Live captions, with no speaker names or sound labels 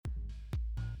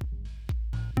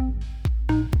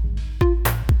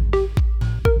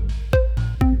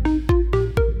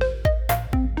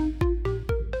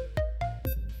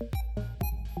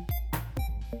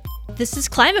This is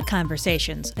Climate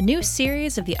Conversations, a new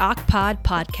series of the OCPOD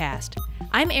podcast.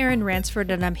 I'm Erin Ransford,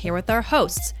 and I'm here with our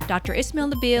hosts, Dr. Ismail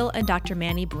Nabil and Dr.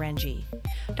 Mani Berenji.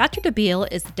 Dr. Nabil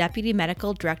is the Deputy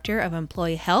Medical Director of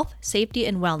Employee Health, Safety,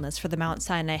 and Wellness for the Mount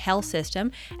Sinai Health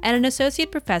System and an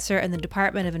Associate Professor in the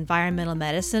Department of Environmental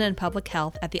Medicine and Public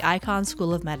Health at the Icahn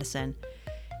School of Medicine.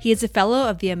 He is a Fellow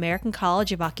of the American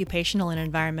College of Occupational and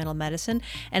Environmental Medicine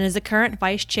and is the current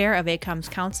Vice Chair of ACOM's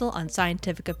Council on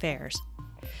Scientific Affairs.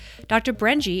 Dr.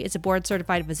 Berenji is a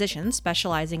board-certified physician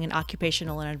specializing in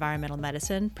occupational and environmental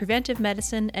medicine, preventive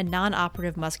medicine, and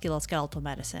non-operative musculoskeletal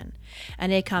medicine. An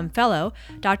ACOM Fellow,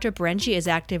 Dr. Berenji is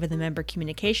active in the Member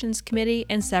Communications Committee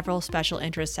and several special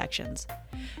interest sections.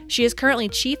 She is currently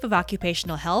Chief of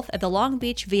Occupational Health at the Long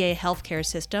Beach VA Healthcare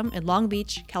System in Long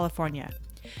Beach, California.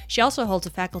 She also holds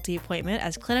a faculty appointment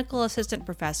as Clinical Assistant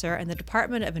Professor in the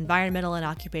Department of Environmental and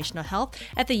Occupational Health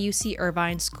at the UC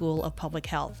Irvine School of Public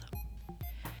Health.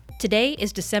 Today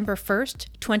is December 1st,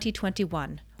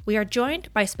 2021. We are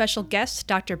joined by special guest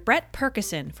Dr. Brett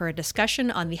Perkison for a discussion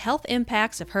on the health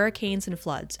impacts of hurricanes and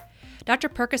floods. Dr.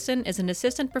 Perkison is an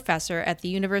assistant professor at the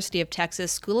University of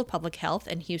Texas School of Public Health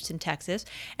in Houston, Texas,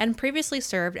 and previously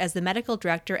served as the medical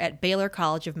director at Baylor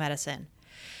College of Medicine.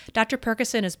 Dr.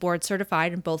 Perkison is board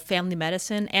certified in both family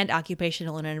medicine and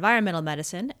occupational and environmental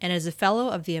medicine and is a fellow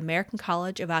of the American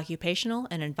College of Occupational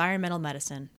and Environmental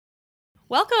Medicine.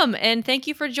 Welcome, and thank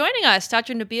you for joining us,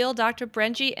 Dr. Nabil, Dr.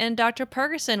 Berenji, and Dr.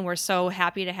 Perkison. We're so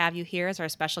happy to have you here as our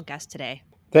special guest today.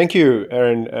 Thank you,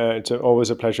 Erin. It's always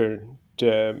a pleasure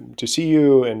to see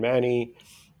you and Manny.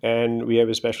 And we have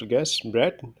a special guest,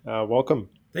 Brett. Welcome.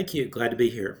 Thank you. Glad to be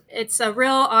here. It's a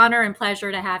real honor and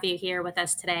pleasure to have you here with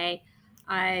us today.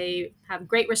 I have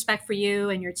great respect for you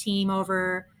and your team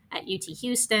over at UT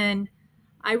Houston.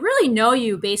 I really know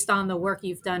you based on the work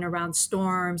you've done around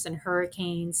storms and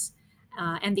hurricanes.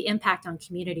 And the impact on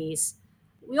communities.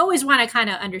 We always want to kind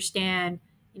of understand,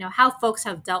 how folks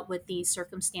have dealt with these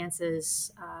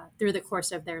circumstances through the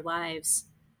course of their lives.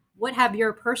 What have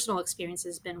your personal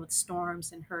experiences been with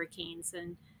storms and hurricanes,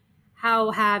 and how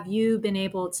have you been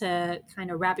able to kind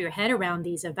of wrap your head around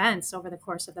these events over the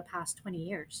course of the past 20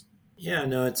 years? Yeah,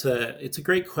 no, it's a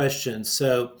great question.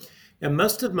 So,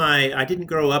 I didn't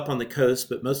grow up on the coast,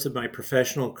 but most of my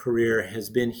professional career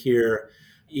has been here,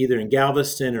 either in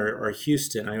Galveston or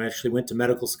Houston. I actually went to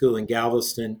medical school in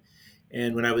Galveston,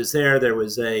 and when I was there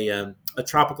was a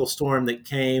tropical storm that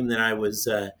came. Then I was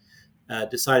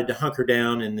decided to hunker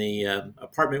down in the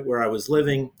apartment where I was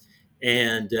living,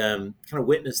 and kind of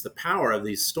witnessed the power of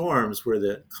these storms, where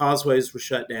the causeways were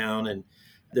shut down and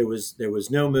there was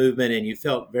no movement, and you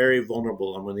felt very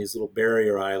vulnerable on one of these little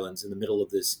barrier islands in the middle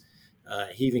of this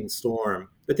heaving storm.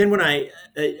 But then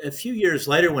a few years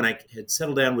later, when I had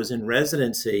settled down, was in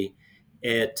residency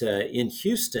in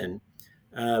Houston,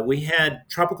 we had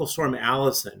Tropical Storm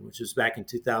Allison, which was back in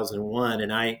 2001.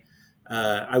 And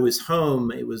I was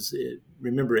home.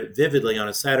 Remember it vividly, on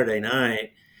a Saturday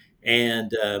night.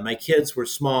 And my kids were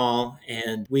small,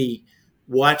 and we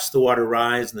watched the water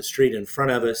rise in the street in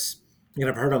front of us. And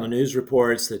I've heard on the news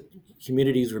reports that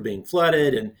communities were being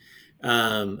flooded, and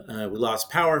we lost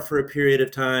power for a period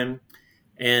of time.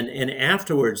 And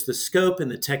afterwards, the scope in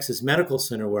the Texas Medical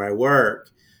Center where I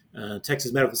work,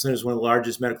 Texas Medical Center is one of the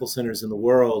largest medical centers in the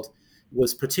world,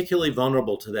 was particularly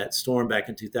vulnerable to that storm back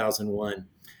in 2001.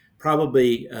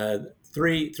 Probably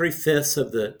three-fifths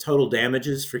of the total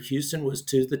damages for Houston was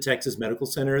to the Texas Medical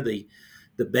Center. The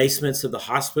basements of the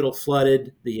hospital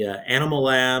flooded, the animal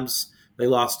labs. They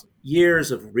lost years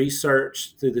of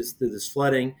research through this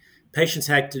flooding. Patients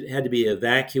had to be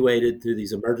evacuated through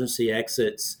these emergency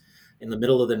exits in the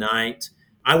middle of the night.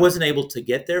 I wasn't able to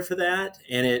get there for that,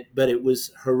 but it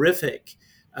was horrific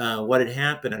what had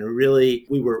happened, and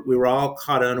we were all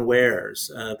caught unawares.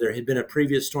 There had been a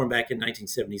previous storm back in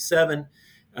 1977,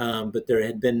 but there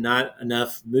had been not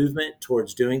enough movement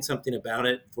towards doing something about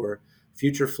it for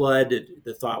future flood.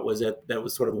 The thought was that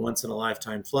was sort of a once in a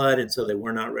lifetime flood, and so they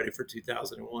were not ready for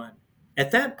 2001. At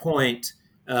that point,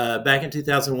 back in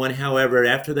 2001, however,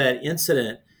 after that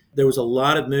incident, there was a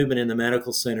lot of movement in the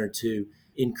medical center to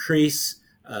increase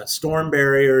storm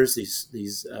barriers,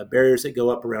 these barriers that go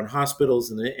up around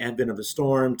hospitals in the advent of a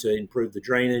storm, to improve the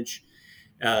drainage,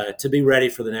 to be ready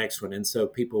for the next one. And so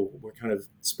people were kind of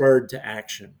spurred to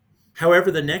action.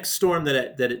 However, the next storm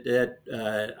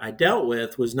that I dealt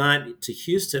with was not to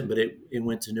Houston, but it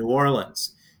went to New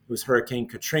Orleans. It was Hurricane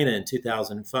Katrina in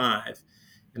 2005.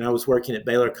 And I was working at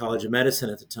Baylor College of Medicine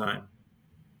at the time.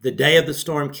 The day of the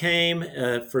storm came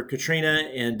for Katrina,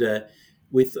 and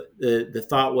the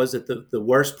thought was that the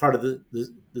worst part of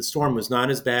the storm was not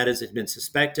as bad as had been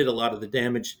suspected. A lot of the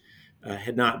damage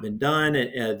had not been done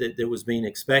that was being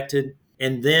expected.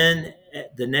 And then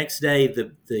the next day,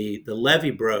 the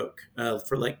levee broke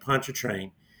for Lake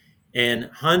Pontchartrain, and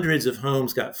hundreds of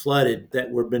homes got flooded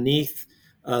that were beneath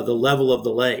the level of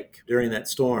the lake during that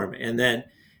storm. And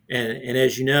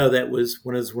as you know, that was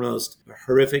one of those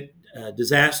horrific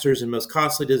disasters and most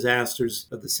costly disasters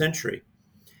of the century.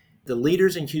 The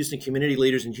leaders in Houston, community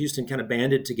leaders in Houston, kind of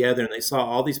banded together, and they saw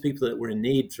all these people that were in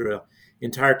need through an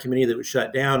entire community that was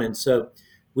shut down. And so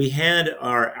we had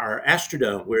our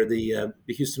Astrodome, where the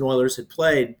Houston Oilers had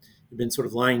played, had been sort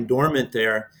of lying dormant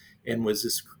there, and was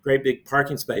this great big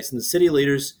parking space. And the city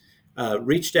leaders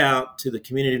reached out to the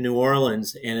community of New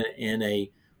Orleans, and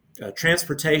a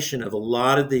transportation of a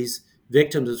lot of these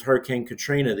victims of Hurricane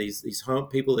Katrina, these home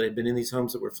people that had been in these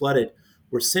homes that were flooded,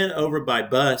 were sent over by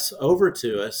bus over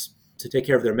to us to take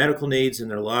care of their medical needs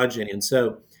and their lodging. And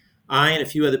so I and a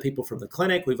few other people from the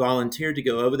clinic, we volunteered to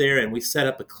go over there, and we set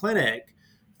up a clinic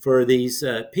for these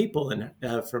people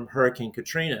from Hurricane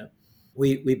Katrina.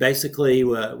 We basically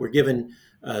were given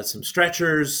some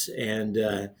stretchers and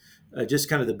just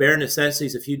kind of the bare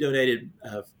necessities. A few donated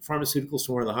pharmaceuticals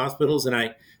from one of the hospitals, and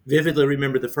I vividly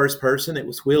remember the first person that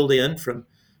was wheeled in from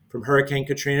Hurricane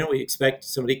Katrina. We expect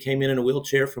somebody came in a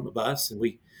wheelchair from a bus, and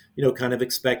we, kind of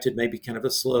expected maybe kind of a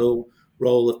slow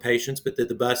roll of patients, but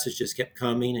the buses just kept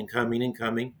coming and coming and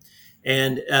coming.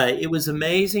 And it was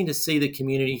amazing to see the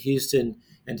community of Houston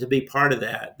and to be part of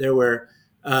that. There were,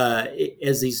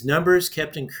 as these numbers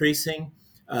kept increasing,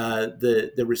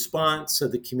 the response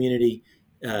of the community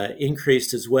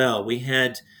increased as well. We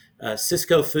had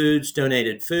Cisco Foods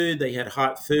donated food. They had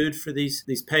hot food for these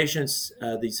patients,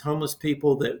 these homeless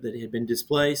people that had been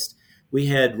displaced. We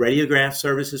had radiograph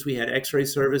services. We had x-ray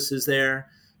services there.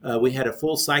 We had a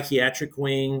full psychiatric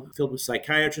wing filled with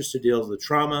psychiatrists to deal with the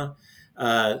trauma.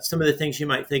 Some of the things you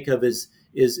might think of as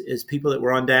people that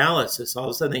were on dialysis. All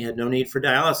of a sudden, they had no need for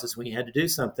dialysis. We had to do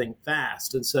something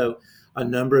fast. And so a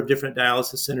number of different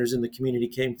dialysis centers in the community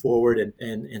came forward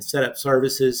and set up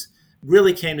services.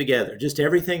 Really came together. Just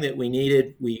everything that we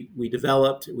needed, we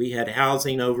developed. We had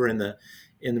housing over in the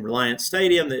Reliance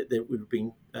Stadium that we were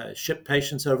being shipped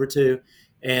patients over to,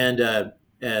 and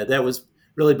that was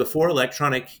really before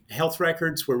electronic health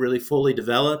records were really fully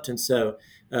developed. And so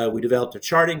we developed a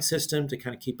charting system to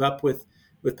kind of keep up with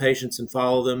patients and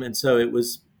follow them. And so it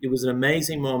was an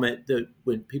amazing moment that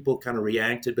when people kind of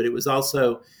reacted, but it was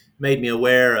also made me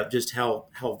aware of just how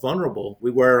vulnerable we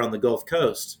were on the Gulf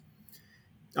Coast.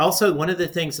 Also, one of the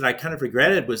things that I kind of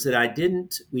regretted was that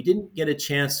we didn't get a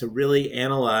chance to really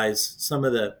analyze some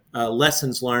of the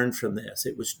lessons learned from this.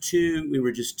 We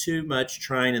were just too much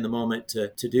trying in the moment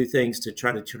to do things to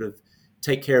try to sort of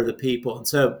take care of the people. And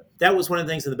so that was one of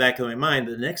the things in the back of my mind.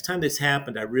 The next time this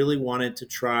happened, I really wanted to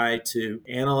try to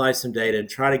analyze some data and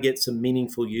try to get some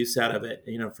meaningful use out of it,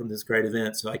 from this great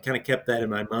event. So I kind of kept that in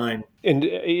my mind. And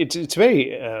it's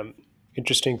very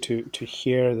interesting to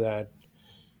hear that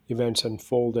events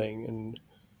unfolding. And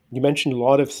you mentioned a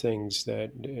lot of things,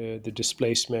 that the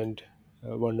displacement,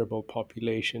 vulnerable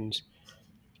populations,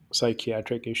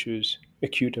 psychiatric issues,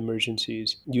 acute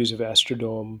emergencies, use of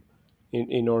Astrodome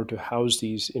in order to house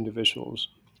these individuals.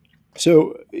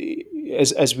 So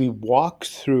as we walk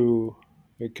through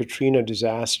the Katrina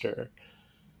disaster,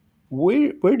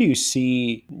 where do you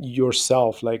see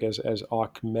yourself, like as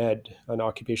OCMed, an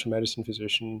occupational medicine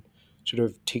physician, sort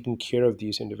of taking care of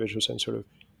these individuals and sort of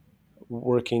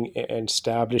working and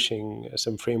establishing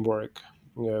some framework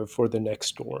for the next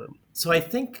storm? So I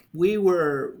think we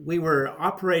were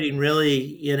operating really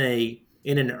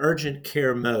in an urgent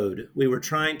care mode. We were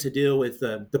trying to deal with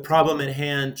the problem at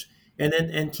hand,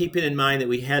 and keeping in mind that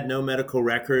we had no medical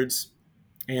records,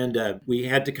 and we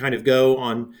had to kind of go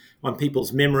on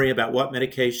people's memory about what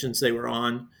medications they were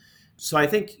on. So I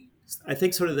think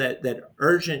sort of that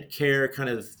urgent care kind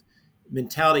of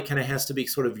mentality kind of has to be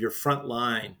sort of your front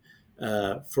line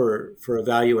for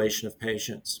evaluation of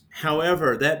patients.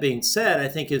 However, that being said, I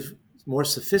think if more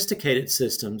sophisticated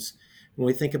systems, when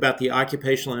we think about the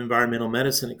occupational and environmental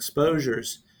medicine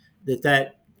exposures,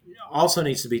 that also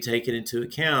needs to be taken into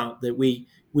account, that we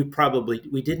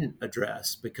didn't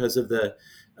address because of the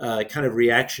kind of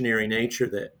reactionary nature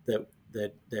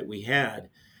that we had.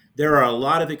 There are a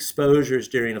lot of exposures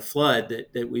during a flood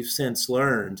that we've since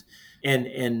learned.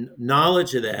 And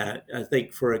knowledge of that, I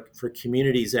think, for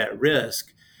communities at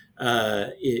risk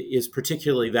is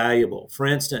particularly valuable. For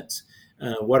instance,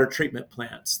 water treatment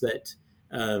plants that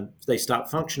they stop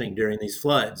functioning during these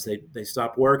floods. They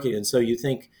stop working. And so you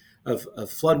think of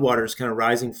floodwaters, kind of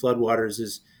rising floodwaters,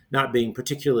 as not being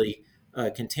particularly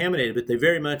contaminated, but they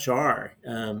very much are,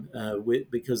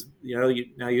 because now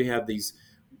you have these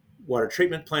water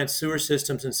treatment plants, sewer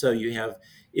systems, and so you have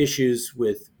issues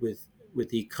with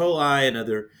E. coli and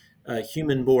other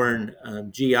human-borne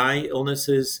GI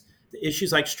illnesses,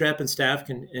 issues like strep and staph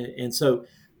and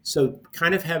so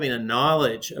kind of having a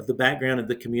knowledge of the background of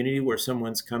the community where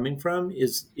someone's coming from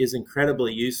is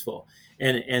incredibly useful.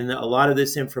 And a lot of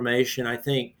this information, I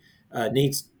think,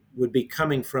 would be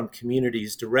coming from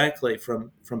communities directly,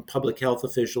 from public health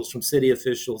officials, from city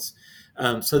officials,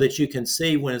 so that you can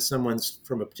see when someone's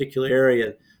from a particular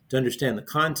area to understand the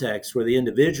context where the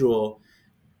individual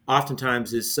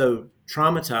oftentimes is so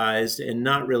traumatized and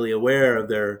not really aware of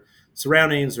their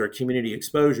surroundings or community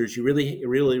exposures. It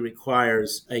really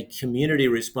requires a community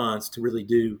response to really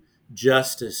do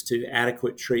justice to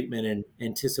adequate treatment and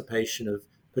anticipation of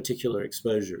particular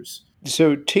exposures.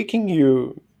 So, taking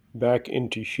you back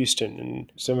into Houston,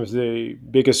 and some of the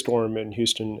biggest storm in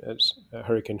Houston is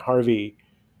Hurricane Harvey,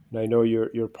 and I know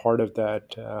you're part of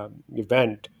that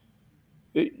event.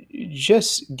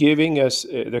 Just giving us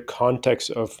the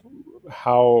context of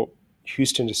how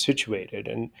Houston is situated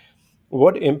and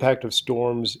what impact of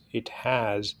storms it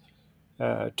has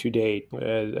to date,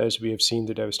 as we have seen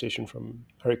the devastation from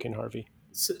Hurricane Harvey.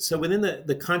 So within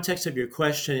the context of your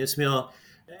question, Ismail,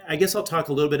 I guess I'll talk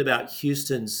a little bit about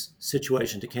Houston's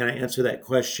situation to kind of answer that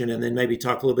question, and then maybe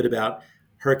talk a little bit about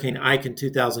Hurricane Ike in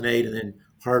 2008 and then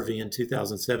Harvey in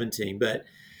 2017. But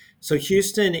so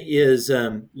Houston is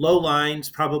low lines,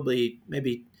 probably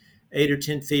maybe 8 or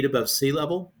 10 feet above sea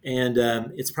level, and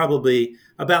it's probably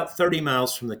about 30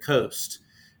 miles from the coast.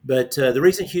 But the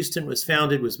reason Houston was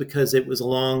founded was because it was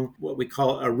along what we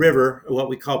call a river, or what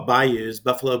we call bayous,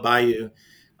 Buffalo Bayou,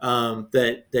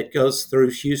 that goes through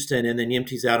Houston and then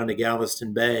empties out into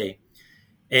Galveston Bay.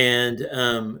 And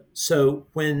so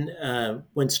when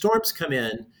storms come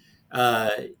in,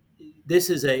 this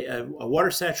is a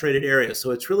water saturated area,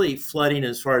 so it's really flooding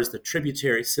as far as the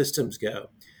tributary systems go.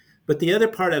 But the other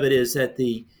part of it is that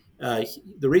the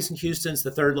reason Houston's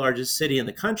the third largest city in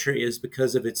the country is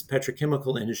because of its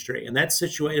petrochemical industry, and that's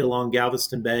situated along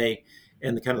Galveston Bay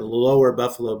and the kind of the lower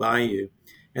Buffalo Bayou,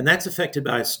 and that's affected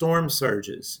by storm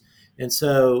surges. And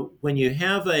so when you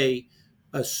have a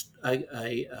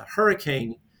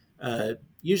hurricane,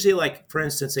 usually, like for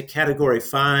instance, a Category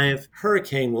 5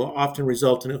 hurricane will often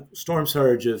result in a storm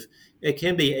surge of, it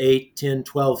can be 8, 10,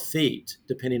 12 feet,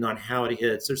 depending on how it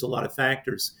hits. There's a lot of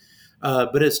factors.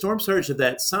 But a storm surge of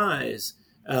that size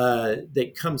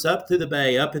that comes up through the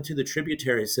bay, up into the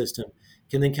tributary system,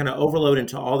 can then kind of overload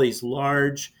into all these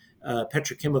large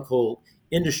petrochemical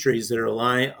industries that are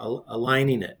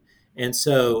aligning it. And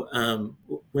so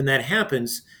when that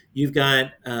happens, you've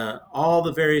got all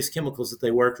the various chemicals that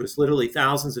they work with, literally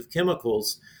thousands of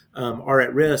chemicals are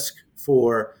at risk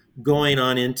for going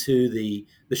on into the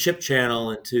ship channel,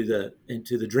 into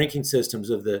the drinking systems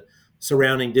of the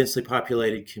surrounding densely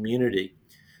populated community.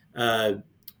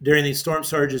 During these storm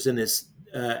surges and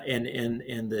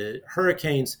the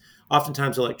hurricanes,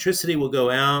 oftentimes electricity will go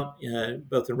out,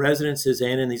 both in residences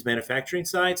and in these manufacturing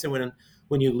sites. And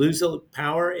when you lose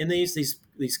power in these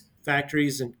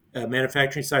factories and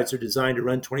manufacturing sites are designed to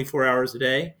run 24 hours a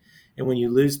day, and when you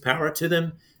lose power to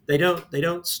them, they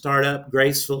don't start up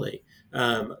gracefully.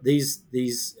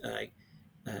 These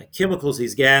chemicals,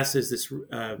 these gases, this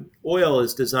oil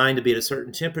is designed to be at a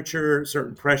certain temperature,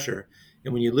 certain pressure,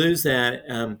 and when you lose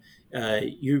that,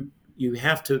 you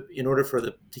have to, in order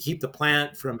to keep the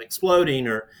plant from exploding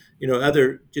or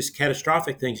other just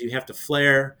catastrophic things, you have to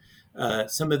flare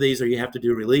some of these, or you have to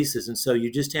do releases, and so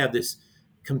you just have this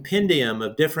compendium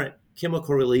of different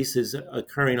chemical releases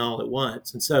occurring all at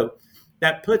once, and so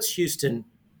that puts Houston,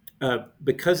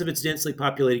 because of its densely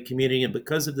populated community and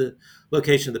because of the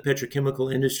location of the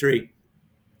petrochemical industry,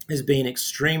 as being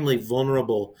extremely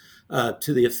vulnerable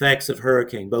to the effects of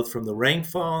hurricane, both from the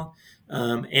rainfall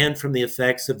and from the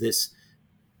effects of this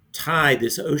tide,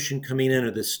 this ocean coming in,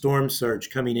 or this storm surge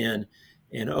coming in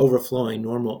and overflowing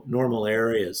normal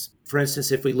areas. For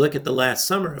instance, if we look at the last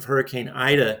summer of Hurricane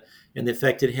Ida and the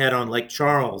effect it had on Lake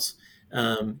Charles,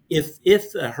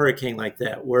 if a hurricane like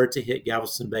that were to hit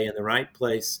Galveston Bay in the right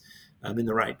place, in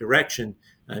the right direction,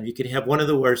 you could have one of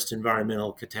the worst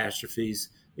environmental catastrophes,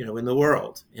 in the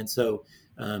world. And so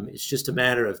it's just a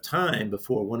matter of time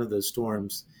before one of those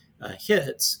storms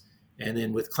hits. And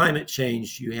then with climate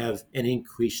change, you have an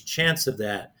increased chance of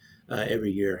that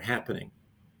every year happening.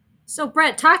 So,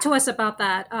 Brett, talk to us about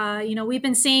that. We've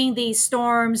been seeing these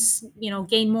storms,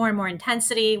 gain more and more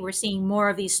intensity. We're seeing more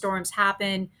of these storms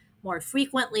happen more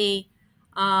frequently.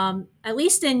 At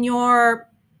least in your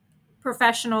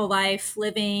professional life,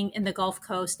 living in the Gulf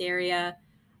Coast area,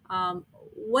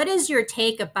 what is your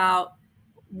take about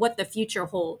what the future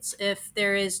holds? If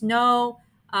there is no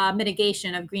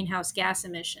mitigation of greenhouse gas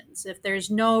emissions, if there's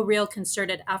no real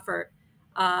concerted effort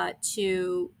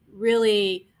to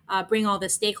really bring all the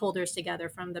stakeholders together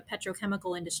from the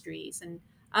petrochemical industries and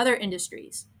other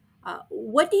industries.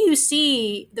 What do you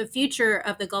see the future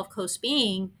of the Gulf Coast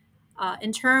being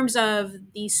in terms of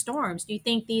these storms? Do you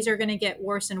think these are going to get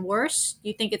worse and worse? Do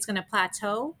you think it's going to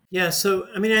plateau? Yeah, so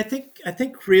I mean, I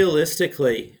think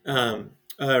realistically,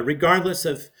 regardless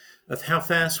of how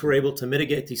fast we're able to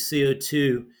mitigate these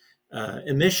CO2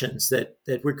 emissions,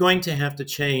 that we're going to have to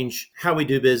change how we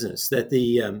do business. That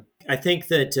the I think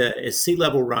that as sea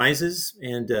level rises,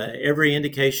 and every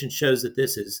indication shows that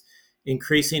this is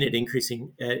increasing at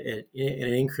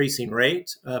an increasing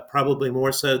rate, probably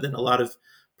more so than a lot of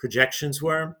projections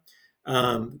were,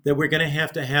 that we're going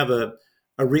to have a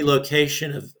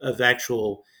relocation of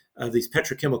actual of these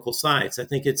petrochemical sites. I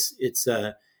think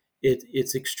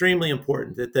it's extremely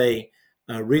important that they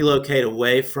relocate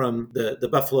away from the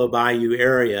Buffalo Bayou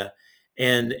area,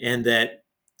 and that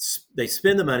they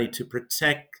spend the money to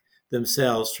protect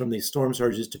themselves from these storm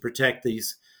surges, to protect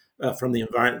these from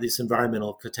these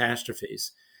environmental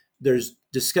catastrophes. There's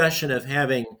discussion of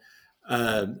having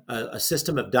a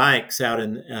system of dikes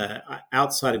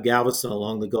outside of Galveston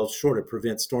along the Gulf Shore to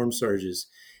prevent storm surges.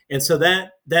 And so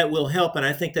that will help, and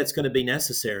I think that's going to be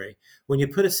necessary. When you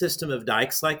put a system of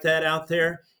dikes like that out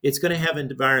there, it's going to have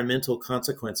environmental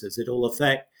consequences. It'll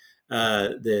affect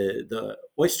the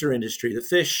oyster industry, the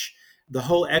fish, the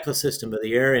whole ecosystem of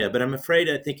the area. But I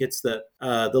think it's the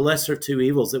lesser of two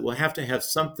evils, that we'll have to have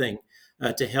something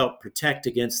to help protect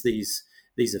against these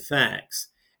effects.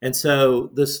 And so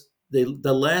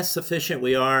the less efficient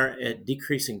we are at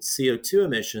decreasing CO2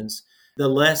 emissions, the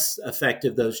less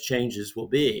effective those changes will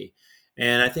be.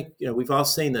 And I think we've all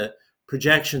seen the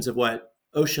projections of what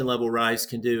ocean level rise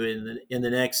can do in the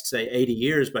next, say, 80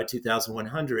 years by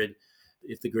 2100.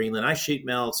 If the Greenland ice sheet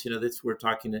melts, we're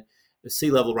talking the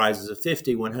sea level rises of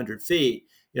 50, 100 feet.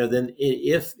 Then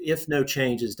if no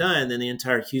change is done, then the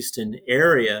entire Houston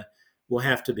area will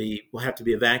have to be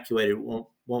evacuated. It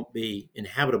won't be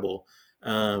inhabitable.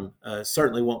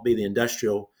 Certainly won't be the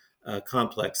industrial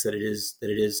complex that it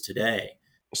is today.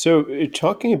 So,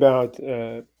 talking about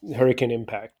hurricane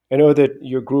impact, I know that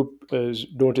your group has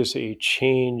noticed a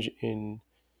change in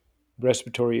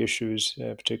respiratory issues,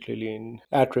 particularly in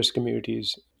at-risk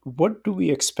communities. What do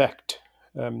we expect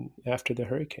after the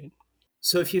hurricane?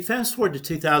 So, if you fast forward to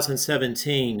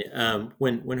 2017,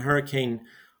 when Hurricane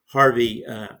Harvey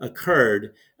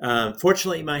occurred,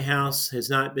 fortunately, my house has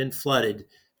not been flooded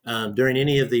during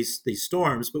any of these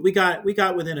storms, but we got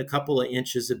within a couple of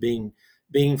inches of being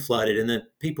flooded, and the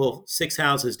people 6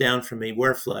 houses down from me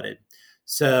were flooded.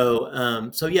 So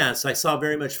yes, I saw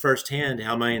very much firsthand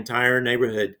how my entire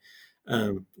neighborhood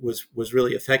was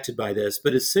really affected by this.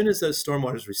 But as soon as those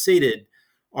stormwaters receded,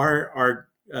 our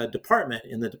department,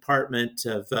 in the Department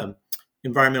of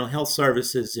Environmental Health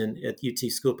Services at UT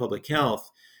School of Public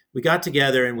Health, we got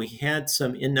together and we had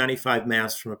some N95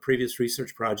 masks from a previous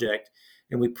research project,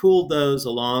 and we pooled those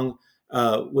along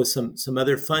with some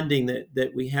other funding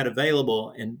that we had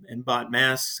available, and bought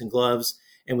masks and gloves,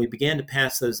 and we began to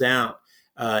pass those out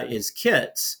as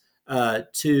kits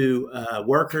to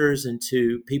workers and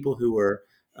to people who were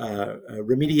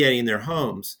remediating their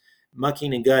homes,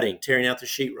 mucking and gutting, tearing out the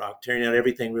sheetrock, tearing out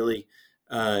everything really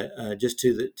just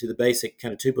to the basic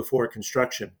kind of to before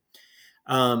construction.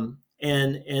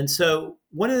 And so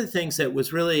one of the things that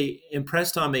was really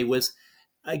impressed on me was,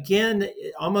 again,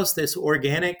 almost this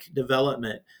organic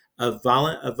development of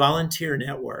volunteer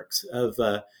networks, of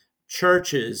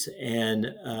churches and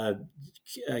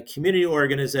community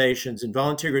organizations and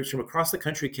volunteer groups from across the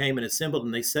country came and assembled,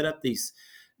 and they set up these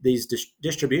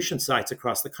distribution sites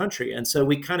across the country. And so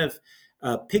we kind of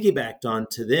piggybacked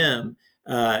onto them,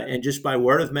 and just by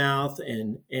word of mouth,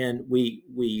 and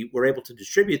we were able to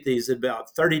distribute these at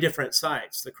about 30 different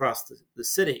sites across the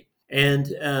city. And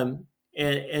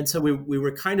so we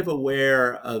were kind of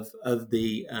aware of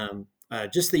the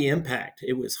just the impact.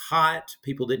 It was hot.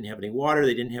 People didn't have any water.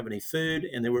 They didn't have any food,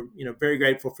 and they were very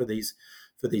grateful for these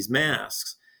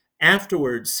masks.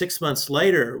 Afterwards, 6 months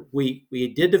later, we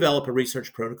did develop a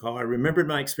research protocol. I remembered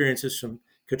my experiences from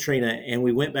Katrina, and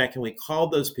we went back and we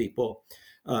called those people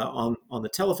on the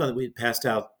telephone that we had passed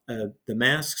out the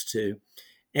masks to,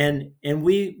 and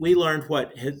we learned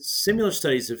what similar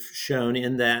studies have shown,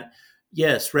 in that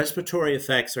yes, respiratory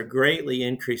effects are greatly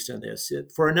increased in this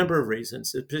for a number of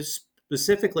reasons.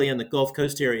 Specifically in the Gulf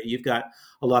Coast area, you've got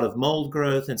a lot of mold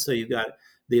growth, and so you've got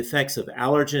the effects of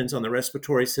allergens on the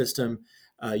respiratory system.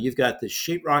 You've got the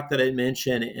sheetrock that I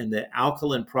mentioned, and the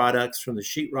alkaline products from the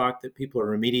sheetrock that people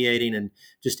are remediating, and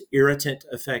just irritant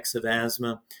effects of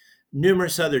asthma.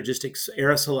 numerous other just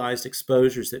aerosolized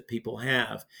exposures that people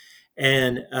have.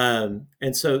 And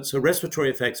so respiratory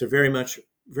effects are very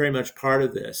much part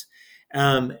of this.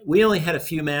 We only had a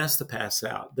few masks to pass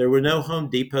out. There were no Home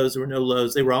Depots, there were no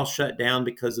Lowe's. They were all shut down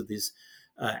because of these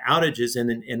outages,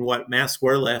 and what masks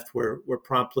were left were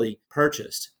promptly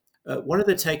purchased. One of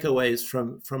the takeaways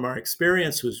from our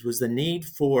experience was the need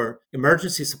for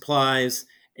emergency supplies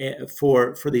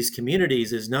for these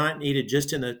communities is not needed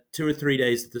just in the 2 or 3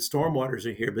 days that the stormwaters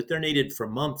are here, but they're needed for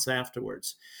months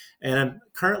afterwards. And I'm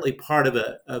currently part of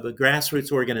a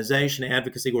grassroots organization,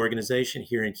 advocacy organization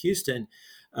here in Houston,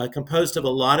 composed of a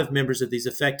lot of members of these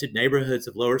affected neighborhoods,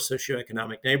 of lower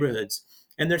socioeconomic neighborhoods.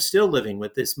 And they're still living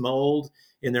with this mold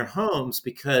in their homes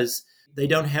because they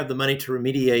don't have the money to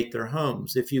remediate their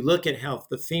homes. If you look at how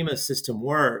the FEMA system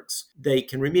works, they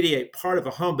can remediate part of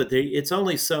a home, but it's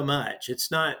only so much.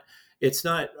 It's not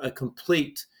a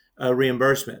complete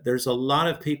reimbursement. There's a lot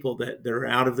of people that are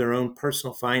out of their own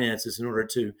personal finances in order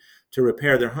to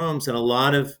repair their homes, and a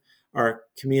lot of our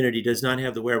community does not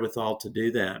have the wherewithal to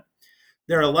do that.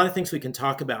 There are a lot of things we can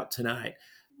talk about tonight.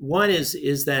 One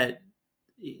is that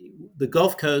the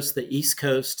Gulf Coast, the East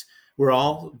Coast, we're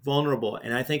all vulnerable.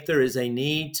 And I think there is a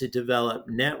need to develop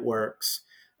networks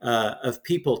of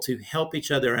people to help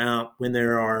each other out when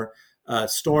there are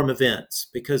storm events,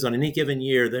 because on any given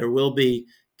year, there will be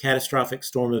catastrophic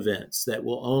storm events that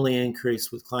will only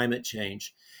increase with climate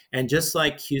change. And just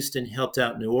like Houston helped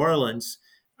out New Orleans,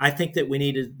 I think that we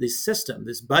needed this system,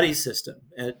 this buddy system,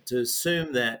 to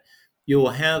assume that you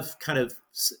will have kind of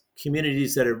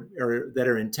communities that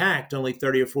are intact, only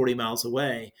 30 or 40 miles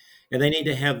away, and they need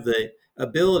to have the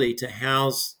ability to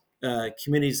house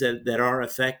communities that are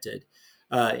affected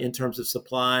in terms of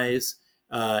supplies,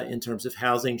 in terms of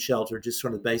housing, shelter, just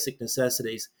sort of basic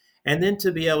necessities, and then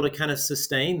to be able to kind of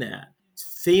sustain that.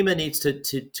 FEMA needs to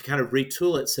kind of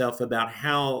retool itself about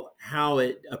how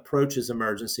it approaches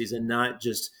emergencies, and not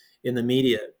just in the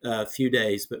immediate few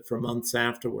days, but for months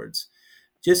afterwards.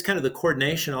 Just kind of the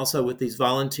coordination also with these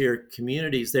volunteer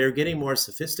communities, they're getting more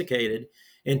sophisticated,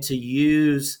 and to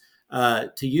use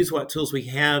what tools we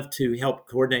have to help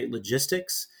coordinate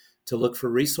logistics, to look for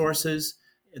resources.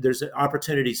 There's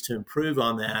opportunities to improve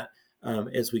on that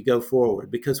as we go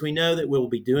forward, because we know that we'll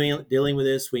be dealing with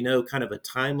this. We know kind of a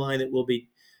timeline that we'll be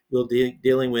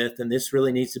dealing with, and this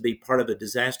really needs to be part of a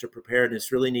disaster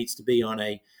preparedness, really needs to be on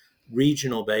a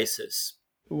regional basis.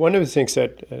 One of the things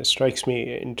that strikes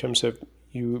me in terms of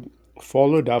you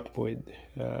followed up with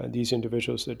these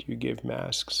individuals that you gave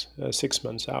masks 6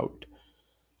 months out.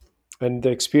 And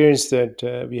the experience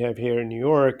that we have here in New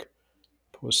York,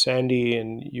 post Sandy,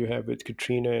 and you have with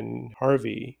Katrina and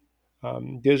Harvey,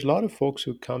 there's a lot of folks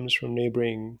who comes from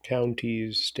neighboring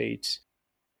counties, states.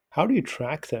 How do you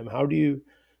track them? How do you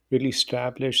really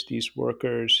establish these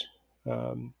workers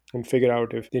and figure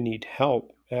out if they need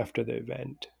help after the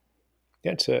event?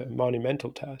 That's a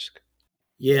monumental task.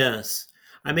 Yes.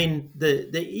 I mean,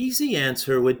 the easy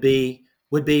answer would be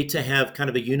to have kind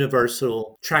of a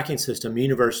universal tracking system,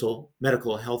 universal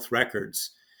medical health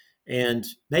records. And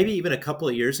maybe even a couple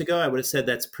of years ago, I would have said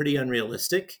that's pretty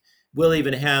unrealistic. We'll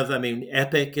even have, I mean,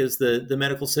 Epic is the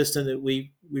medical system that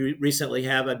we recently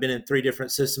have. I've been in 3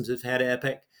 different systems that have had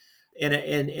Epic. And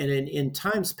in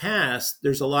times past,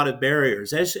 there's a lot of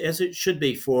barriers, as it should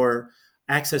be, for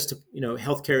access to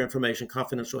healthcare information,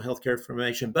 confidential healthcare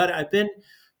information. But I've been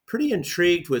pretty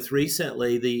intrigued with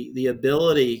recently the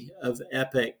ability of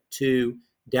Epic to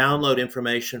download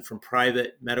information from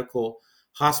private medical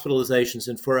hospitalizations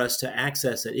and for us to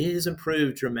access it. It has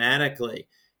improved dramatically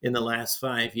in the last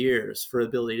 5 years for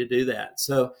ability to do that.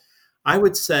 So I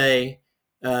would say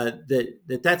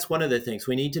that's one of the things.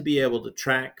 We need to be able to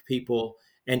track people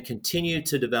and continue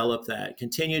to develop that,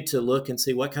 continue to look and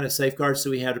see what kind of safeguards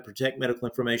do we have to protect medical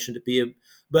information,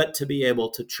 to be able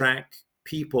to track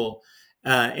people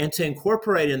and to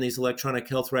incorporate in these electronic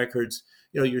health records,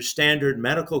 your standard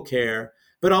medical care,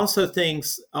 but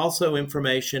also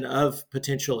information of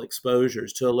potential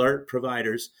exposures, to alert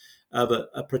providers of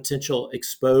a potential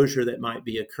exposure that might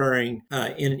be occurring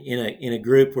in a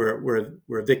group where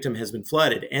a victim has been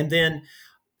flooded. And then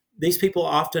these people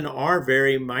often are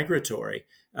very migratory.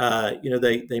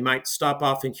 They might stop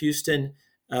off in Houston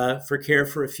for care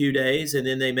for a few days, and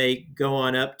then they may go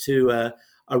on up to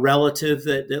a relative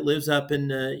that lives up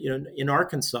in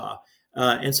Arkansas.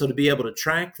 And so to be able to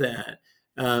track that,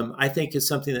 I think is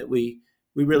something that we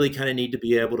really kind of need to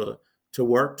be able to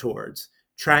work towards.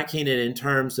 Tracking it in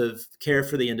terms of care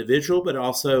for the individual, but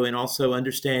also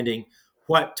understanding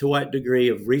to what degree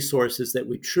of resources that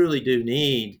we truly do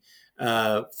need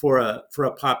for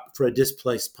a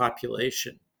displaced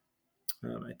population.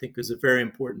 I think is a very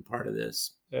important part of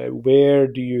this. Where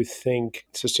do you think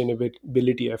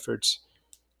sustainability efforts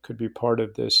could be part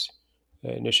of this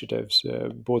initiatives,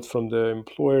 both from the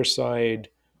employer side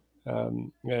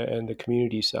and the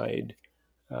community side,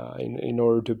 in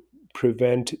order to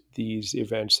prevent these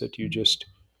events that you just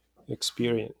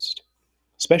experienced,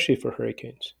 especially for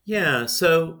hurricanes? Yeah,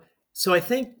 so I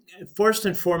think first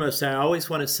and foremost, I always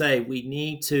want to say we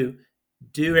need to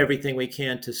do everything we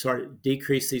can to sort of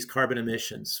decrease these carbon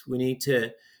emissions. We need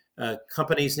to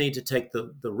companies need to take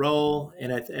the role,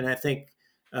 and I think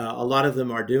a lot of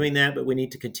them are doing that. But we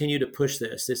need to continue to push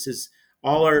this. This is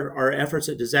all our efforts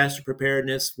at disaster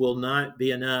preparedness will not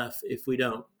be enough if we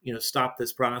don't stop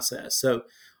this process. So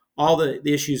all the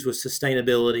issues with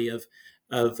sustainability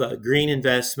of green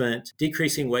investment,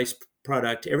 decreasing waste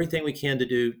product, everything we can to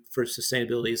do for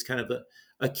sustainability is kind of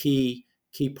a key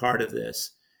part of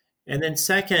this. And then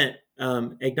second,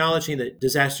 acknowledging that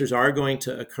disasters are going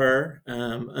to occur,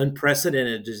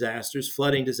 unprecedented disasters,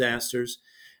 flooding disasters,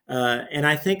 and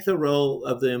I think the role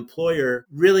of the employer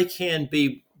really can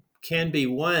be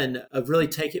one of really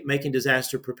making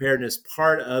disaster preparedness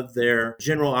part of their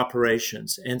general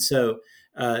operations. And so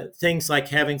things like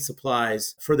having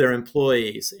supplies for their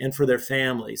employees and for their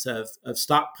families, of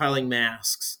stockpiling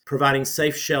masks, providing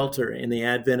safe shelter in the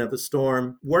advent of a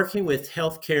storm, working with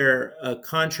healthcare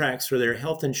contracts for their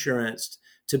health insurance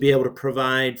to be able to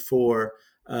provide for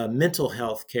mental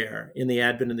health care in the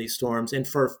advent of these storms, and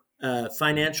for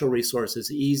financial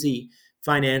resources, easy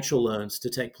financial loans to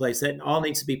take place. That all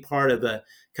needs to be part of a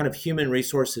kind of human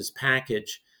resources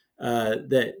package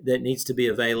that needs to be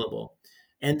available.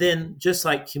 And then, just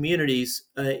like communities,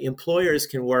 employers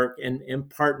can work and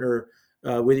partner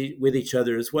with each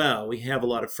other as well. We have a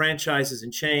lot of franchises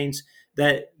and chains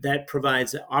that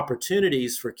provides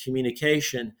opportunities for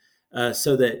communication,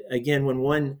 so that, again, when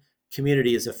one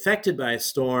community is affected by a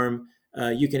storm,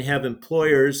 you can have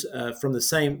employers from the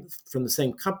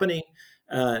same company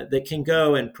that can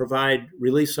go and provide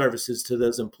relief services to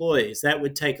those employees. That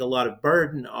would take a lot of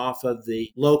burden off of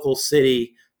the local,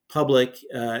 city, public,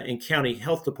 and county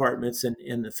health departments,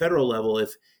 and the federal level,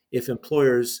 if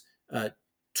employers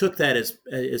took that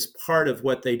as part of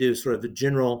what they do, sort of the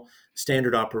general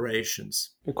standard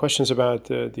operations. The questions about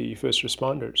the first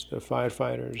responders, the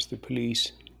firefighters, the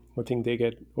police. I think they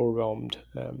get overwhelmed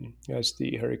as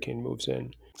the hurricane moves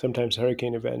in. Sometimes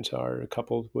hurricane events are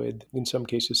coupled with, in some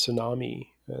cases, tsunami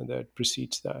that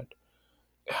precedes that.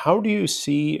 How do you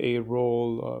see a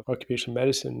role of occupational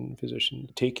medicine physician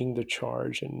taking the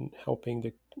charge and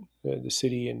helping the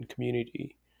city and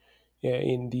community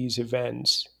in these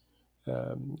events,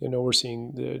 and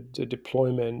overseeing the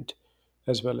deployment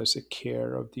as well as the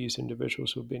care of these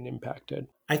individuals who've been impacted?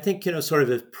 I think, sort of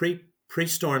the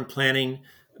pre-storm planning,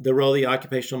 the role of the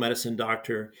occupational medicine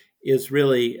doctor is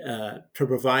really to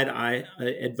provide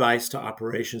advice to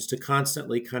operations, to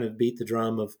constantly kind of beat the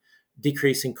drum of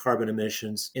decreasing carbon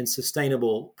emissions in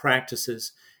sustainable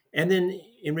practices. And then,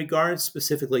 in regards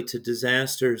specifically to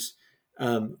disasters,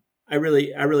 I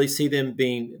really see them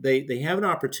being, they have an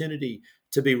opportunity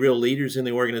to be real leaders in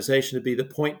the organization, to be the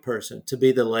point person, to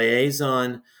be the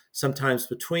liaison sometimes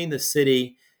between the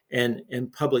city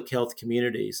and public health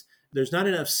communities. There's not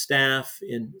enough staff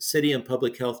in city and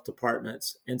public health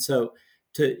departments, and so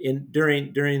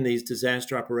during these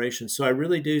disaster operations. So I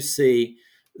really do see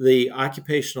the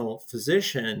occupational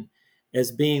physician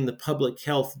as being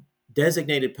the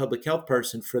designated public health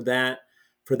person for that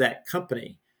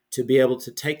company, to be able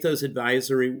to take those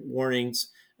advisory warnings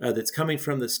that's coming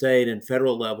from the state and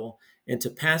federal level, and to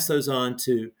pass those on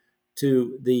to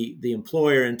the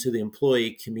employer and to the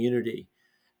employee community.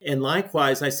 And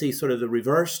likewise, I see sort of the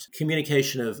reversed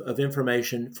communication of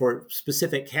information for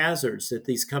specific hazards that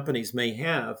these companies may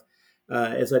have,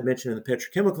 as I mentioned in the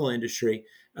petrochemical industry,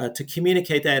 to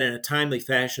communicate that in a timely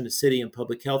fashion to city and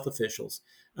public health officials,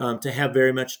 to have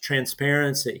very much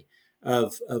transparency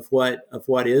of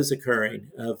what is occurring,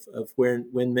 of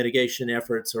when mitigation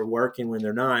efforts are working, when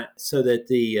they're not, so that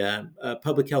the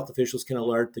public health officials can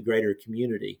alert the greater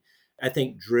community. I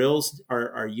think drills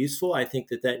are useful. I think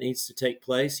that needs to take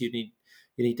place. You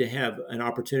need to have an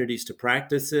opportunities to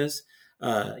practice this.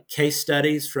 Case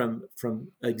studies from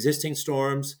existing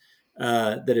storms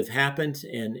that have happened,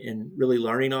 and really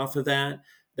learning off of that.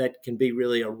 That can be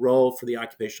really a role for the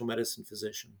occupational medicine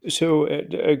physician. So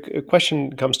a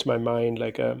question comes to my mind,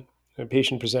 like a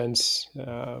patient presents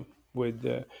with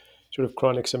sort of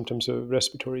chronic symptoms or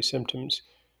respiratory symptoms.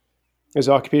 As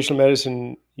occupational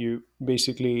medicine, you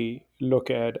basically look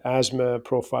at asthma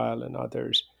profile and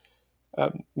others.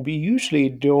 We usually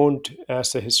don't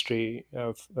ask the history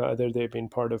of whether they've been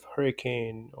part of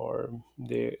hurricane or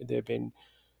they've been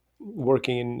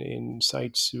working in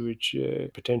sites which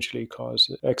potentially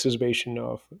cause exacerbation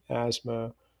of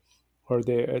asthma, or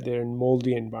they're in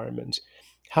moldy environments.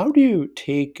 How do you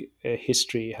take a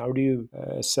history? How do you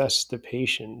assess the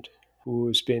patient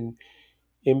who's been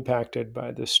impacted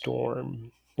by the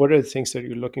storm? What are the things that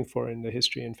you're looking for in the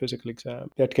history and physical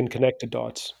exam that can connect the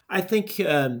dots? I think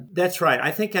that's right. I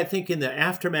think in the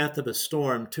aftermath of a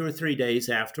storm, 2 or 3 days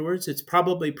afterwards, it's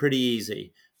probably pretty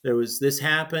easy. There was this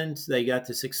happened. They got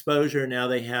this exposure. Now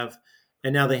they have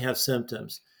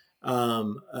symptoms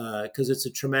because it's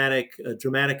a dramatic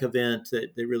event that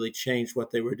really changed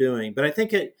what they were doing. But I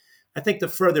think the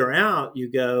further out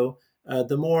you go,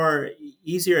 the more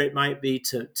easier it might be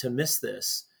to miss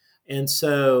this. And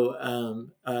so,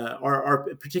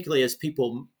 or particularly as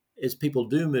people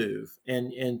do move,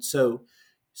 and so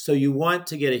you want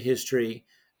to get a history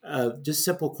of just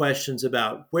simple questions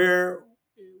about where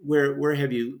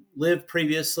have you lived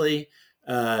previously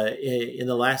in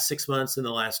the last 6 months, in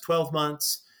the last 12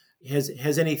 months.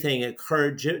 Has anything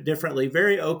occurred differently?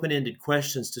 Very open-ended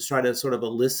questions to try to sort of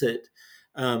elicit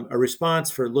a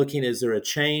response for looking, is there a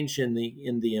change in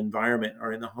the environment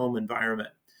or in the home environment?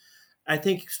 I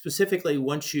think specifically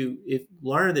once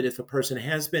learn that if a person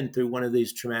has been through one of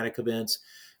these traumatic events,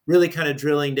 really kind of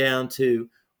drilling down to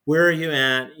where are you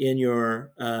at in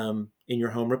your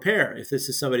home repair. If this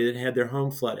is somebody that had their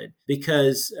home flooded,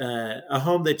 because a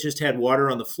home that just had water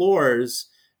on the floors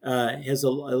has a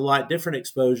lot different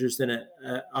exposures than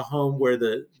a home where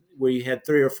you had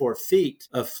 3 or 4 feet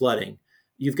of flooding.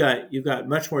 You've got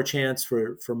much more chance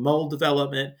for mold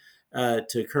development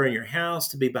to occur in your house,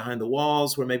 to be behind the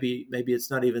walls, where maybe it's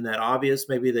not even that obvious.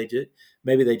 Maybe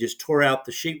they just tore out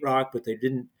the sheetrock, but they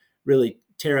didn't really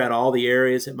tear out all the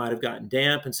areas that might have gotten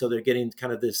damp, and so they're getting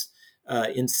kind of this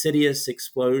insidious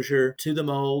exposure to the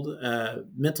mold.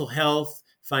 Mental health,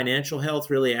 financial health,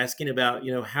 really asking about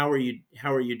how are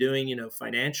you doing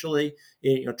financially,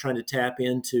 trying to tap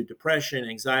into depression,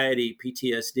 anxiety,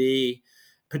 PTSD.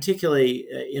 Particularly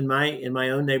in my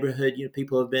own neighborhood,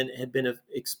 people had been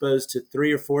exposed to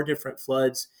 3 or 4 different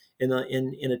floods in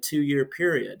a 2-year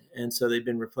period, and so they've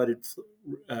been flooded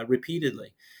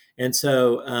repeatedly. And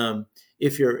so,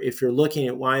 if you're looking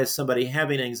at why is somebody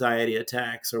having anxiety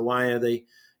attacks, or why are they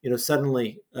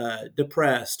suddenly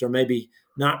depressed, or maybe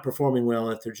not performing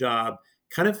well at their job,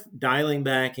 kind of dialing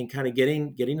back and kind of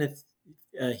getting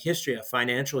a history, a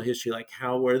financial history, like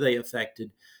how were they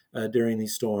affected during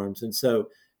these storms. And so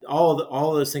all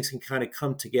of those things can kind of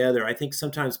come together. I think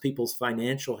sometimes people's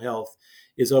financial health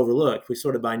is overlooked. We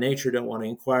sort of by nature don't want to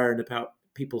inquire into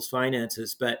people's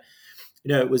finances, but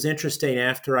it was interesting.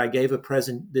 After I gave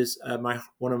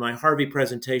one of my Harvey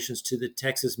presentations to the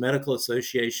Texas Medical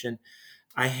Association,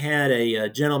 I had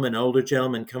a older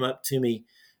gentleman, come up to me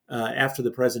after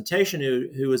the presentation,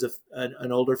 who was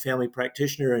an older family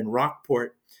practitioner in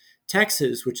Rockport,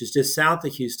 Texas, which is just south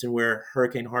of Houston, where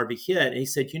Hurricane Harvey hit. And he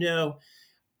said,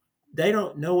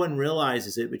 no one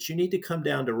realizes it, but you need to come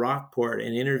down to Rockport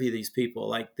and interview these people.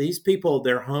 Like, these people,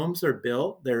 their homes are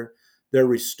built, they're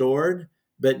restored,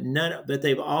 but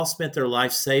they've all spent their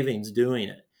life savings doing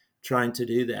it, trying to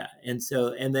do that. And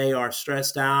they are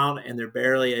stressed out, and they're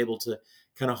barely able to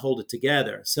kind of hold it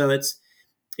together. So it's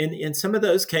in some of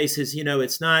those cases,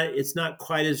 it's not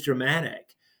quite as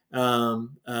dramatic.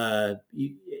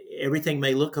 Everything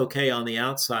may look okay on the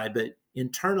outside, but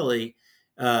internally,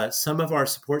 some of our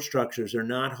support structures are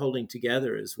not holding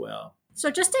together as well.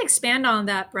 So just to expand on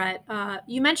that, Brett,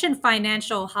 you mentioned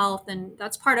financial health, and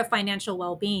that's part of financial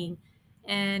well-being.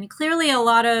 And clearly a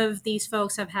lot of these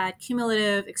folks have had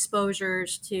cumulative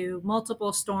exposures to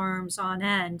multiple storms on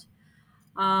end.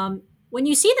 When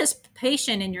you see this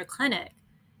patient in your clinic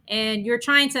and you're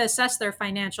trying to assess their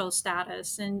financial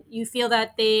status and you feel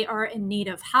that they are in need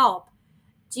of help,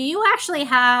 do you actually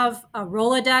have a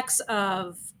Rolodex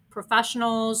of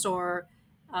professionals or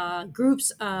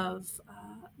groups of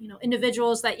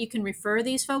individuals that you can refer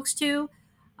these folks to?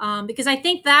 Because I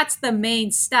think that's the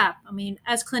main step. I mean,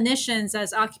 as clinicians,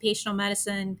 as occupational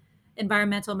medicine,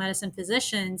 environmental medicine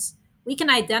physicians, we can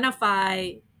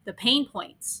identify the pain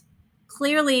points.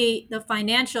 Clearly, the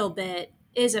financial bit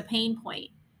is a pain point,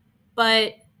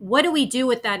 but what do we do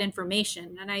with that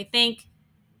information? And I think,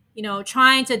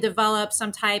 trying to develop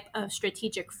some type of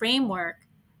strategic framework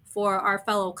for our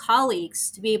fellow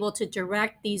colleagues to be able to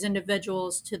direct these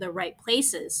individuals to the right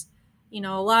places. A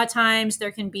lot of times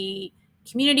there can be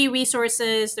community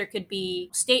resources, there could be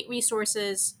state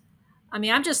resources. I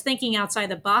mean, I'm just thinking outside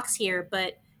the box here,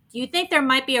 but do you think there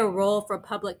might be a role for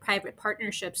public-private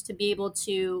partnerships to be able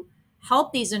to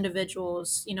help these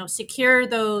individuals, secure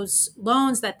those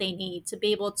loans that they need to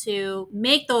be able to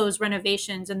make those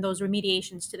renovations and those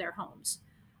remediations to their homes.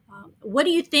 What do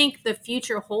you think the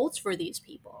future holds for these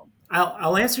people?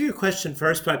 I'll answer your question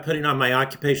first by putting on my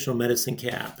occupational medicine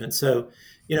cap. And so,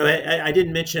 I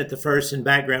didn't mention it the first in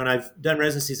background. I've done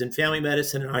residencies in family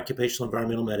medicine and occupational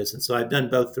environmental medicine. So I've done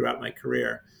both throughout my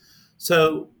career.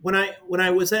 So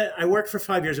I worked for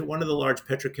 5 years at one of the large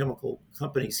petrochemical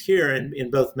companies here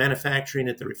in both manufacturing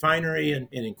at the refinery and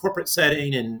in corporate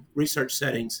setting and research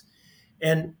settings.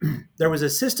 And there was a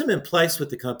system in place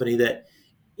with the company that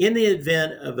in the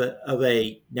event of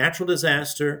a natural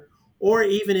disaster, or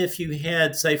even if you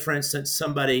had, say, for instance,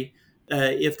 somebody,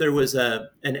 if there was an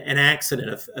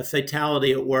accident, a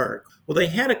fatality at work, well, they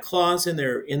had a clause in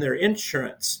their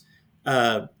insurance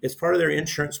as part of their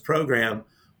insurance program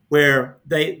where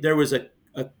there was a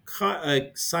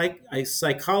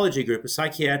psychology group, a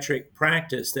psychiatric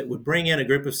practice that would bring in a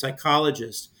group of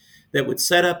psychologists that would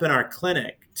set up in our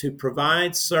clinic to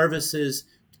provide services,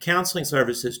 counseling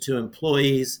services to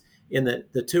employees in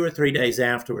the 2 or 3 days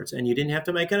afterwards. And you didn't have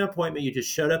to make an appointment. You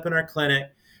just showed up in our clinic.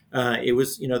 It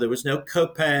was, there was no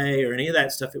copay or any of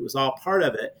that stuff. It was all part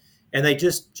of it. And they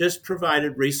just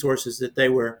provided resources that they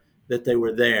were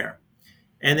there.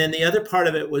 And then the other part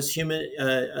of it was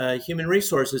human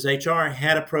resources. HR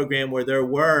had a program where there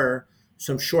were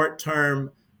some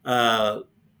short-term,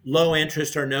 low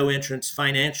interest or no interest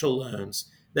financial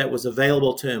loans that was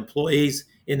available to employees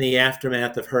in the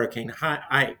aftermath of Hurricane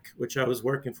Ike, which I was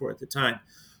working for at the time.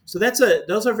 So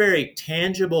those are very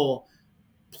tangible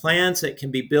plans that can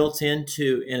be built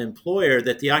into an employer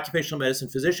that the occupational medicine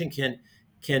physician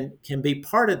can be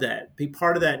part of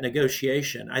that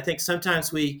negotiation. I think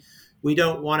sometimes we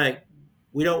don't want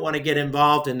to get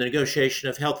involved in the negotiation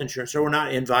of health insurance, or we're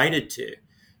not invited to.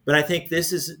 But I think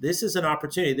this is an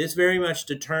opportunity. This very much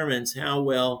determines how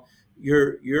well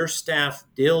your staff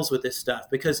deals with this stuff.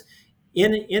 Because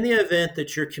in the event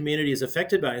that your community is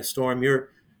affected by a storm,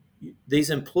 these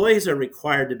employees are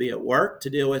required to be at work to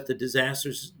deal with the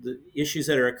disasters, the issues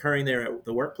that are occurring there at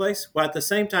the workplace. While at the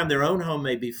same time, their own home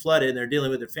may be flooded and they're dealing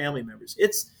with their family members.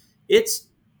 It's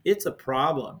a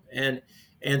problem. And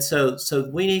so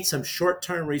we need some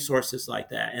short-term resources like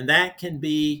that. And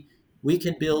we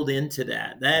can build into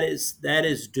that. That is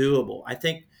doable. I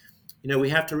think, we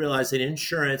have to realize that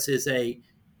insurance is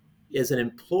an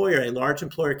employer, a large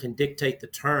employer can dictate the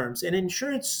terms. And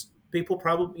insurance people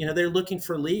probably, they're looking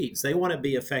for leads. They want to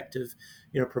be effective,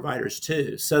 providers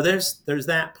too. So there's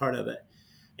that part of it.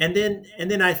 And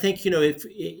then I think, if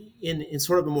in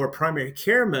sort of a more primary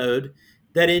care mode,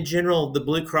 that in general, the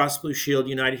Blue Cross Blue Shield,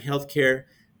 United Healthcare,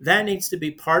 that needs to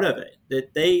be part of it.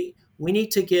 We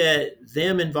need to get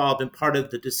them involved in part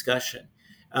of the discussion.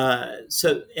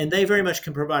 And they very much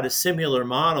can provide a similar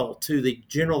model to the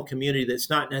general community that's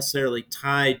not necessarily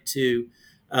tied to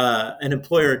an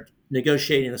employer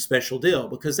negotiating a special deal,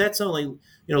 because that's only,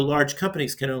 large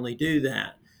companies can only do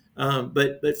that.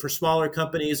 But for smaller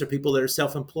companies or people that are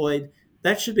self-employed,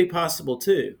 that should be possible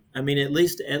too. I mean, at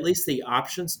least the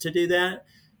options to do that.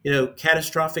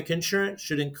 Catastrophic insurance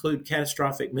should include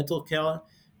catastrophic mental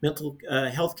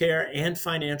health care and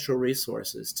financial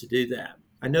resources to do that.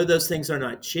 I know those things are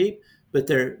not cheap, but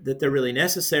they're really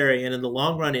necessary. And in the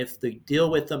long run, if they deal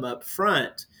with them up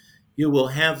front, you will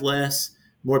have less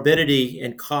morbidity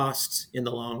and costs in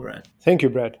the long run. Thank you,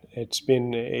 Brett. It's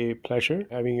been a pleasure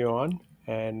having you on.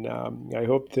 And I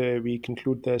hope that we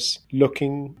conclude this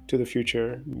looking to the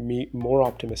future, more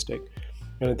optimistic.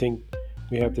 And I think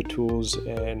we have the tools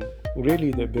and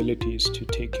really the abilities to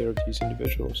take care of these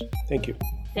individuals. Thank you.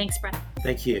 Thanks, Brett.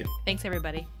 Thank you. Thanks,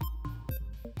 everybody.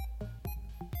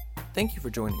 Thank you for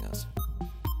joining us.